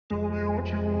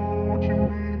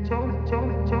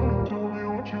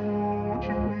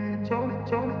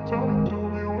I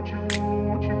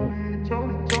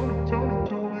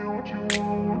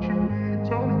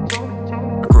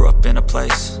grew up in a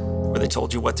place where they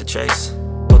told you what to chase,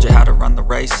 told you how to run the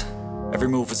race. Every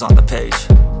move was on the page,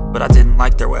 but I didn't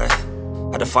like their way.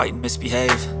 Had to fight and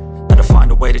misbehave, had to find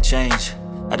a way to change,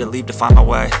 had to leave to find my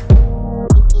way.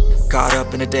 Caught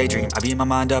up in a daydream, I beat my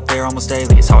mind up there almost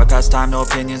daily. It's how I pass time, no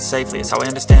opinions safely. It's how I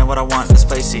understand what I want in this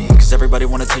place, see. Cause everybody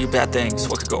wanna tell you bad things,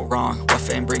 what could go wrong, what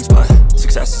fame brings. But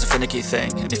success is a finicky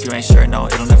thing, and if you ain't sure, no,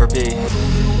 it'll never be.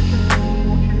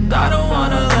 I don't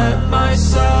wanna let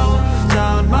myself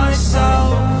down,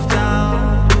 myself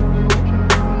down.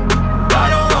 I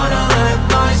don't wanna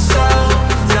let myself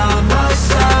down,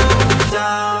 myself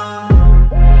down.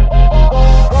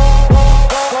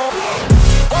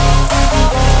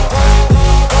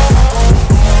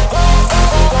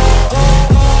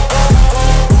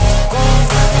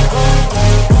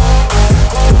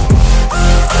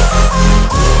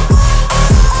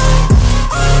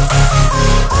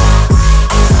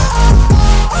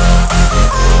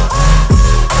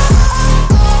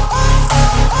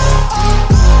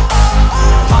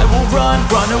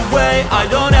 Run away, I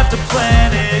don't have to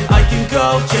plan it. I can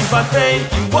go, change my fate,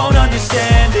 you won't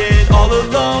understand it. All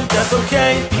alone, that's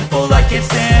okay, people I can't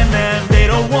stand them. They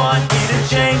don't want me to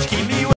change, keep me